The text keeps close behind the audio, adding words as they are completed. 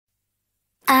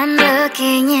I'm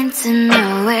looking into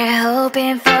nowhere,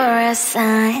 hoping for a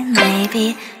sign.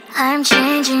 Maybe I'm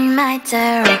changing my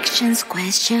directions.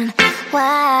 Question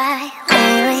why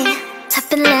lately? I've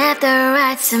been left or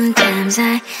right sometimes.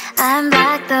 I'm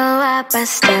back though up, but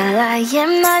still I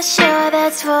am not sure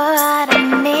that's what I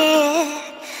need.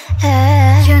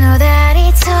 You know that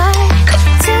it's hard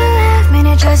to have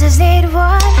many choices, need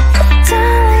one.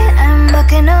 Darling, I'm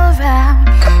looking around.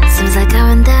 Seems like I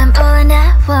want them all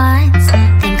at once.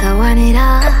 Think I want it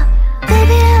all.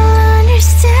 Baby, I'll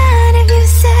understand if you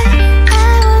say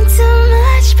I want too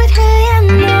much, but hey, I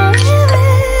know you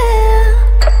will.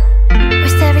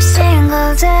 With every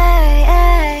single day,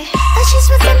 I just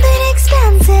want something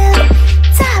expensive,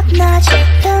 top notch,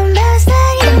 the best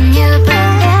that you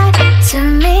bring back to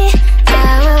me. I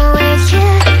will wait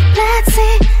here, let's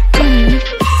see.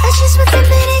 I just want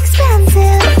something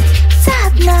expensive,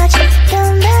 top notch, the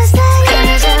best that you bring.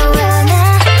 'Cause I will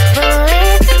not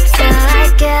believe till I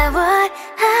get what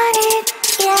I need,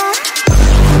 yeah.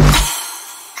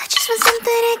 I just want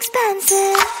something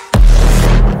expensive,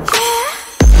 yeah.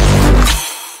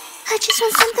 I just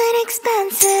want something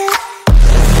expensive,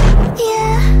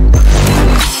 yeah.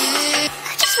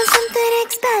 I just want something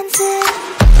expensive,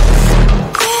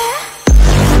 yeah.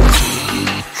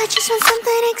 I just want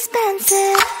something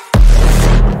expensive,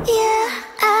 yeah.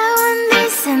 I want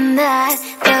this and that,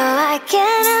 though I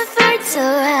can't afford to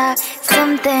have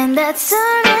something that's so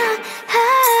real.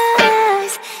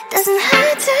 Doesn't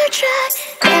hurt to try,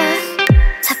 yeah.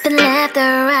 I've been left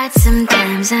or right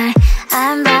sometimes.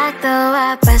 I'm back though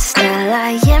up, but still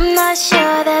I am not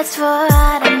sure that's what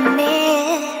I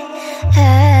need.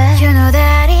 You know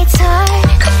that it's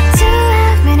hard to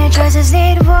have many choices,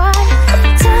 need one.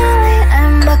 Darling,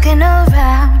 I'm looking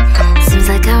around. Seems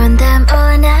like I want them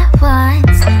all at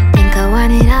once. Think I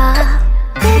want it all.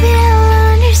 Baby,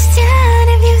 I'll understand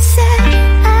if you say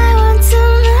I want too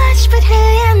much, but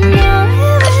hey, I know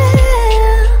you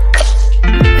will.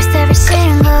 With every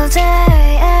single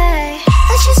day,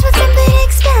 I just want something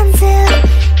expensive,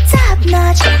 top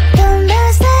notch, the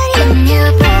best that you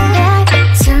bring back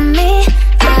to me.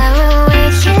 I will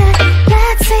wait here,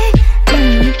 let's see.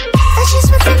 I just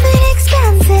want something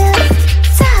expensive,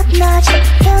 top notch,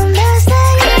 the best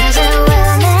that you bring. 'Cause I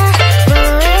will not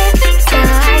believe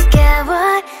till I get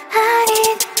what I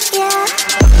need, yeah.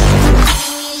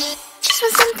 Just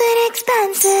want something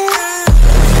expensive,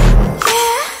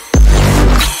 yeah.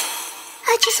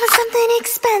 I just want something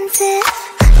expensive,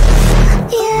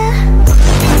 yeah.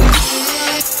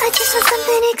 I just want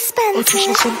something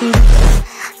expensive,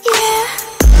 yeah.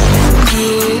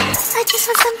 I just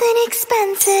want something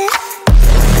expensive.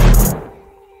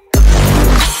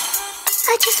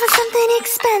 I just want something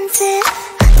expensive.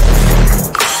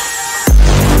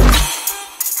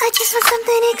 I just want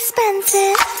something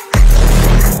expensive.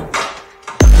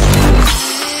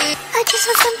 I just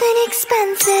want something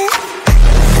expensive.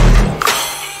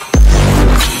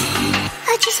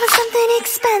 I just want something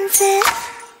expensive.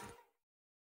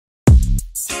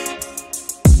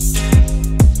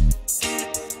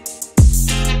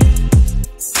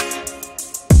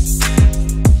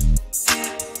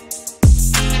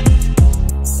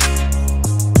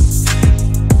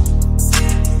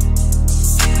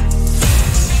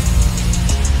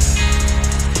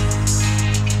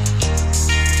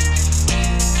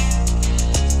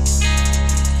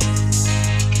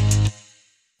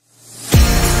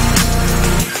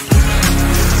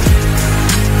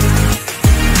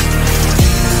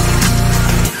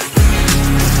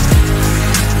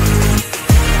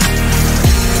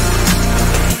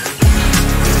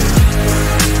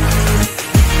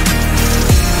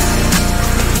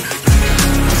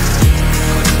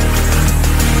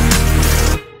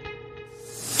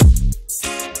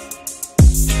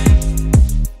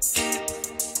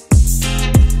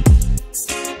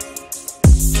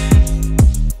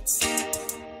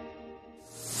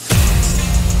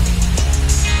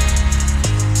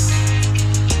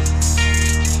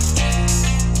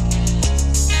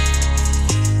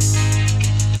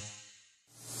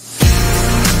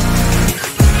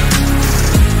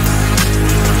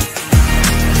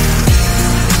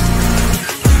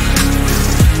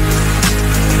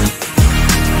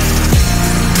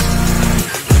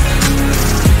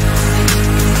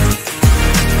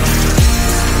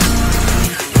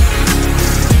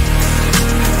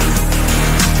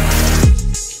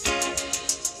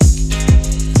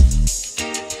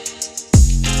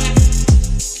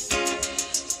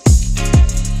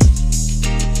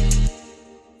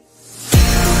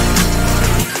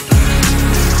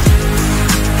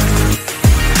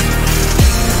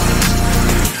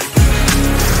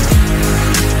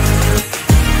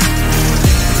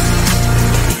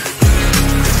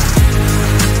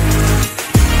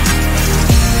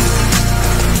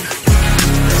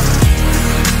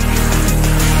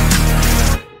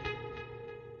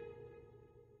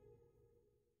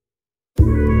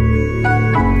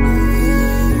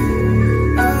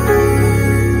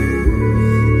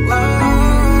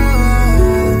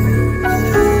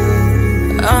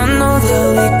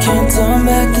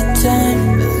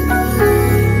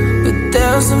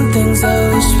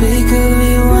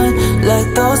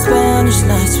 Spanish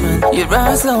nights when you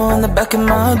ride slow on the back of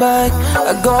my bike.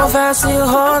 I go fast so you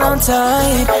hold on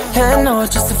tight. Head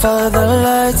north just to follow the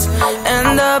lights.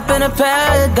 End up in a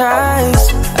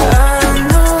paradise. I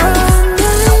know I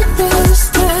made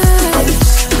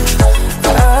mistakes I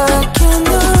can't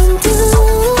undo.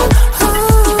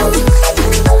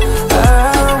 I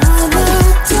wanna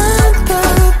turn the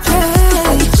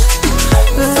page,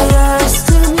 but I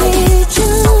still need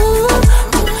you.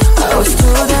 I was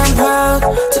too damn proud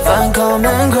to find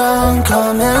common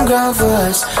ground for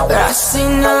us. But I see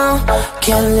now,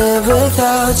 can't live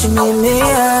without you. Meet me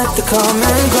at the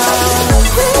common ground.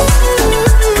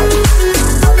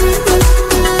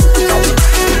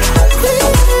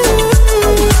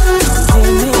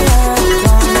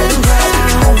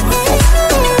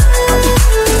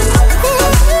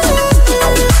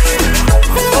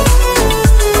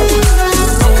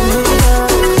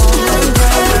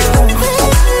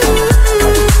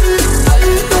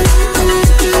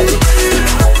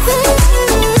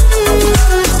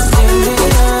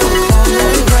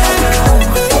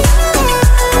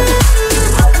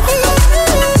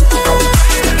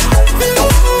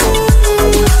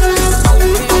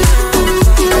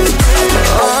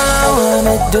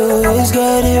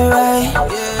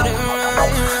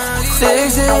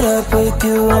 With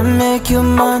you and make you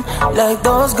mine, like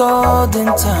those golden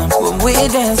times when we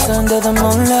danced under the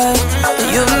moonlight.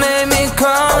 You made me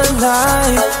come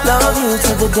alive. Love you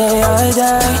till the day I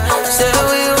die. Said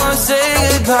we won't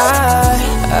say goodbye.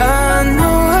 I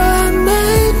know I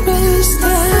made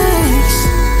mistakes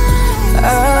I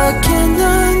can't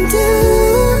undo.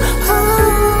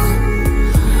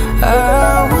 I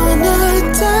wanna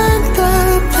turn the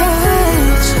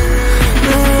page,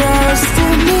 but I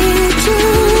still need you.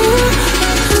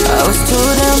 I was too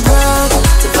damn proud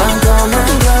to find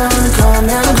common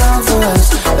ground for us.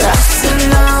 But I said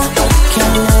now,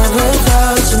 can't live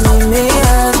without you. Meet me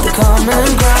at the common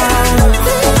ground.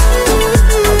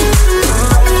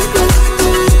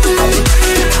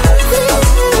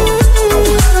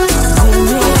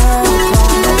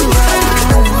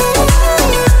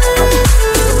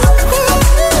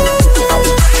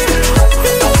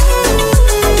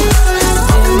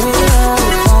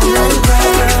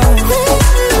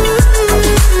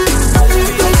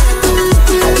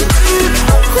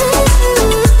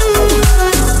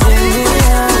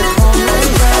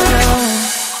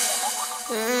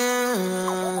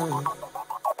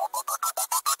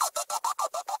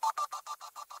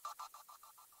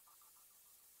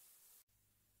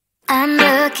 I'm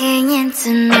looking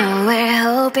into nowhere,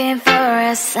 hoping for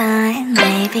a sign.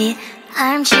 Maybe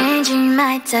I'm changing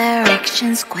my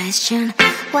directions. Question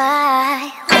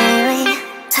why lately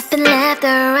I've been left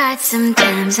or right.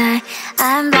 Sometimes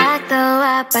I'm back though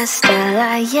up, but still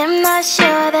I am not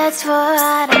sure that's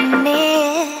what I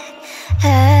need.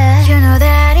 You know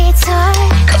that it's hard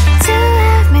to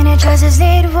have many choices,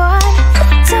 need one.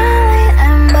 Darling,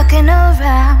 I'm looking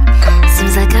around.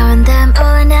 Seems like I want them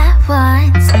all in at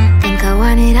once. Think I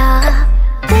want it all.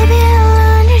 Baby,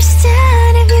 I'll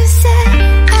understand if you say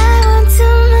I want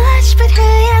too much, but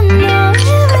hey, I know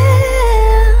you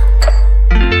will.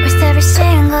 With every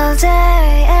single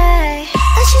day, I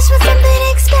just want something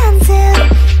expensive,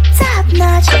 top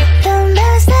notch, the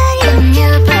best that you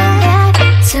bring back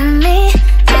to me.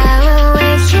 I will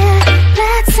wait here,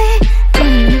 let's see.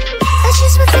 I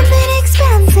just want something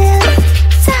expensive,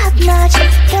 top notch,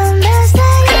 the best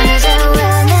that you bring. 'Cause I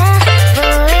will never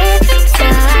leave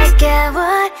till I get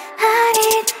what I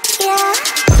need, yeah.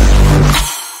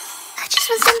 I just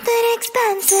want something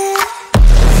expensive,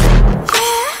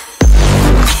 yeah.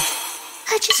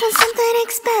 I just want something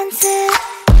expensive,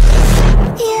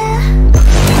 yeah.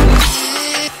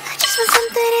 I just want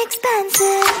something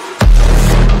expensive,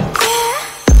 yeah.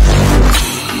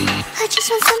 I just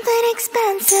want something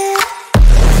expensive,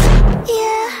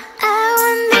 yeah. I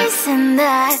want this and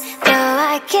that, though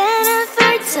I can't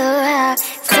afford to have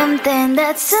something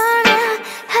that's so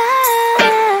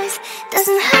nice.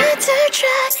 Doesn't hurt to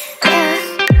try, yeah.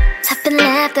 I've been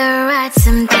left or right.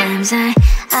 Sometimes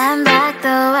I'm back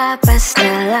though up, but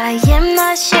still I am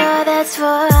not sure that's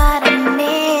what I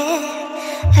need.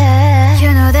 You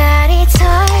know that it's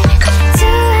hard to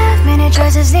have many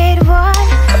choices, need one.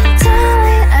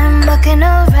 Darling, I'm looking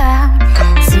around.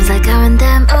 Seems like I want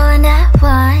them all in at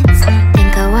once.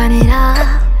 Think I want it all.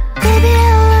 Baby,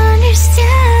 I'll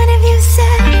understand if you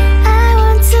say I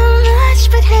want too much,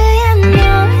 but hey, I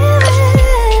know you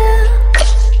will.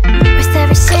 With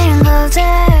every single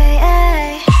day,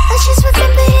 I just want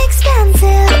something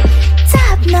expensive,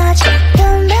 top notch, the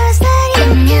best that you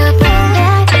bring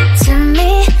back to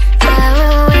me. I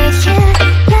will wait here,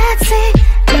 let's see.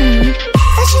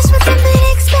 I just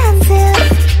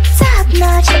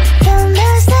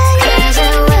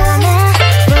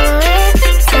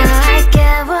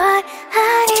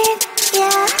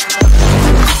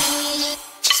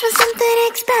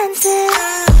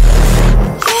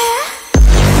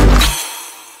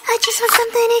want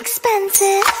something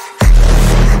expensive.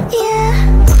 Yeah.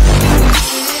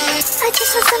 I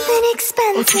just want something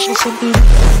expensive.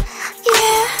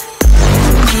 Yeah.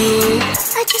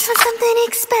 I just want something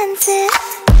expensive.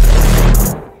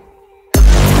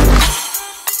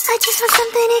 I just want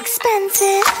something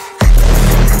expensive.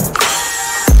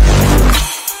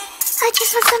 I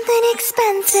just want something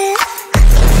expensive.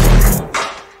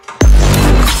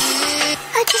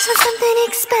 I just want something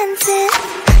expensive.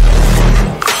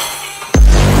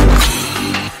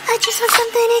 I just want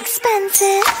something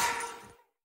expensive.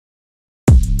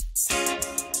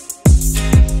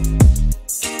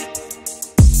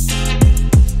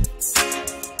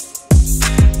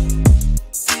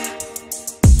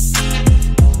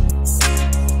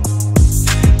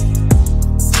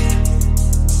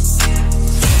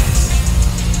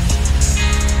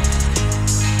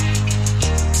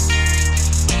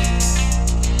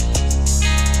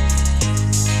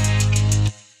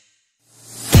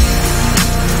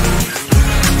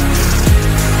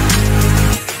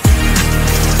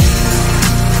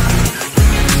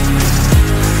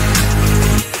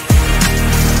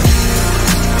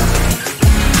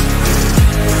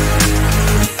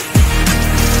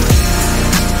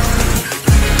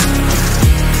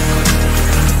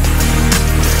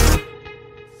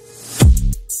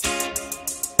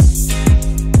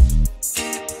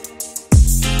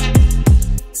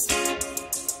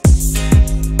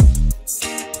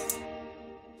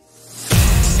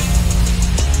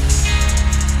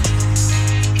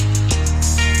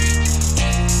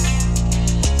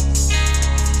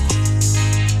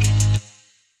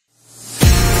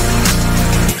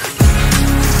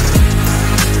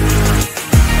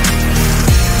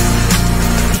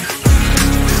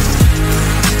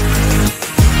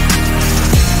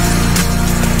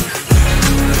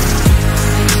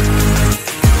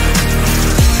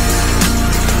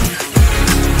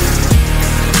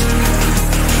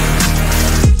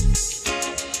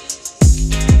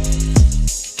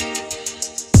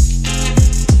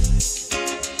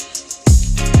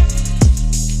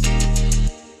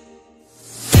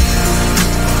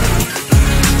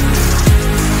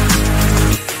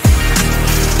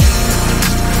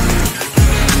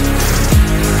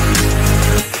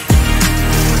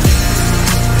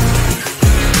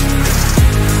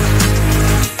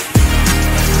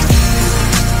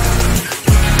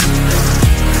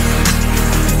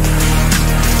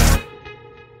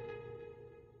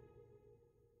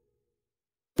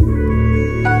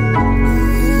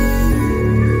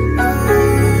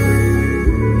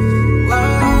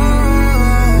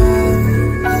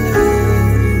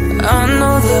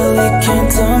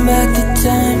 Can't turn back the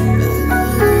time,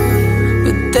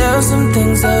 but there are some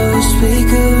things I wish we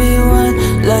could rewind,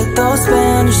 like those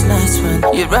Spanish nights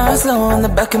when you ride slow on the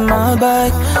back of my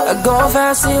bike. I go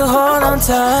fast so you hold on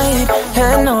tight,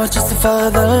 head north just to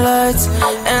follow the lights,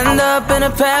 end up in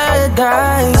a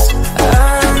paradise.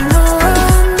 I know I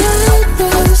made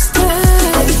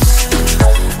mistakes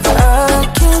I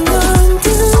can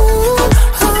undo.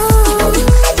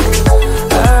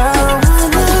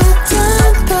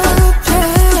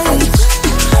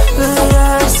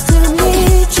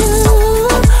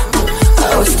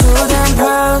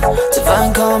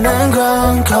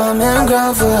 Common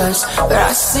ground for us, but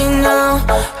I see now,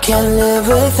 can't live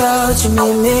without you.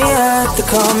 Meet me at the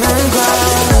common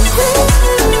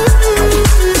ground.